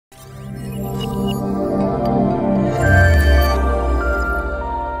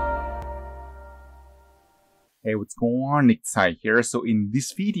what's going on inside here. So in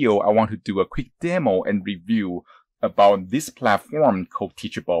this video, I want to do a quick demo and review about this platform called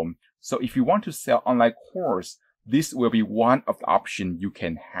Teachable. So if you want to sell online course, this will be one of the options you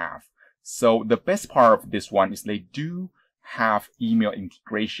can have. So the best part of this one is they do have email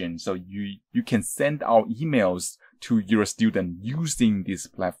integration. So you can send out emails to your student using this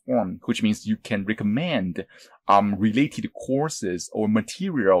platform, which means you can recommend related courses or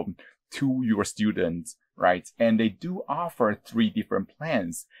material to your students, right? And they do offer 3 different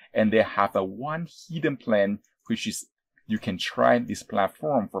plans, and they have a one hidden plan, which is you can try this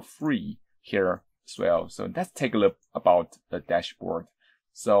platform for free here as well. So let's take a look about the dashboard.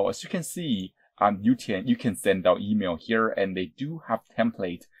 So as you can see, you can send out email here, and they do have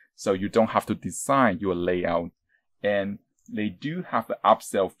template, so you don't have to design your layout. And they do have the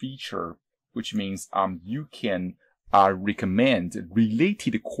upsell feature, which means you can recommend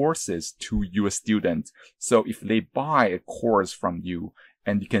related courses to your students. So if they buy a course from you,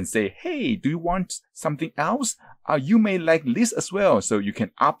 and you can say, hey, do you want something else? You may like this as well. So you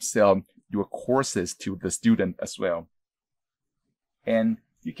can upsell your courses to the student as well. And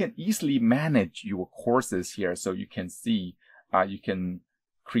you can easily manage your courses here. So you can see, you can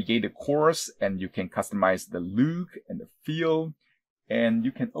create a course, and you can customize the look and the feel. And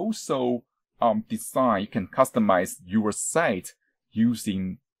you can also design, you can customize your site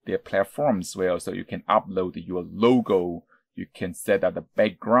using their platform as well. So you can upload your logo, you can set up the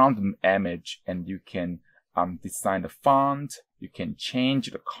background image, and you can design the font, you can change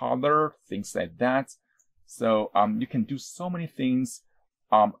the color, things like that. So you can do so many things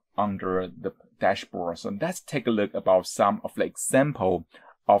under the dashboard. So let's take a look about some of the example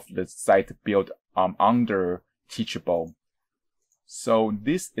of the site built under Teachable. So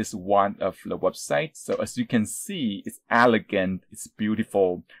this is one of the websites. So as you can see, it's elegant, it's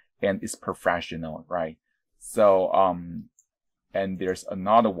beautiful, and it's professional, right? So and there's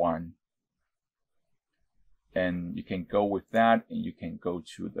another one, and you can go with that, and you can go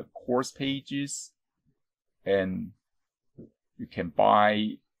to the course pages, and you can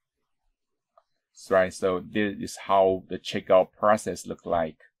buy, right? So this is how the checkout process looks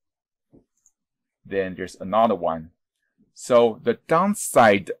like. Then there's another one. So the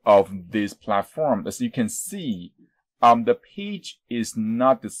downside of this platform, as you can see, the page is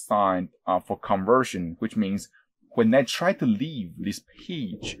not designed for conversion, which means when I try to leave this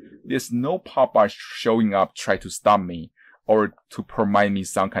page, there's no pop-up showing up, try to stop me or to provide me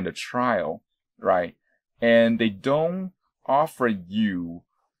some kind of trial, right? And they don't offer you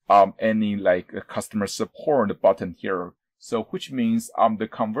any like a customer support button here. So which means the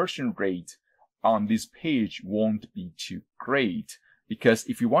conversion rate on this page won't be too great, because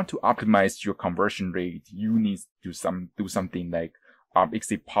if you want to optimize your conversion rate, you need to do something like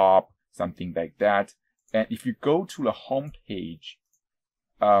exit pop, something like that. And if you go to the home page,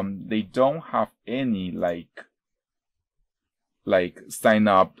 they don't have any like sign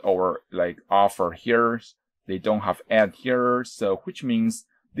up or like offer here. They don't have ad here. So which means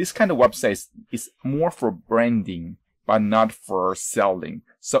this kind of website is more for branding, but not for selling.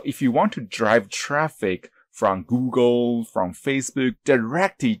 So if you want to drive traffic from Google, from Facebook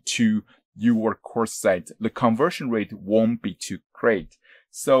directly to your course site, the conversion rate won't be too great.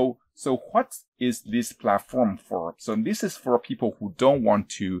 So what is this platform for? So this is for people who don't want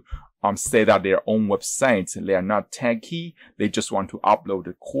to set up their own websites. They are not techy. They just want to upload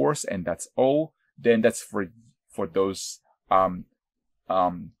the course, and that's all. Then that's for those. But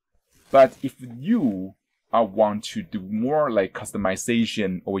if you want to do more like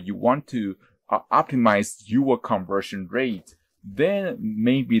customization, or you want to optimize your conversion rate, then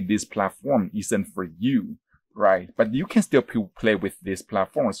maybe this platform isn't for you, right? But you can still play with this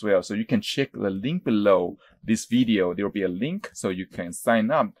platform as well. So you can check the link below this video. There will be a link, so you can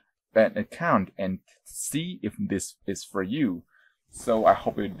sign up an account and see if this is for you. So I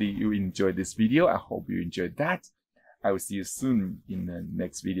hope you enjoyed this video. I hope you enjoyed that. I will see you soon in the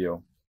next video.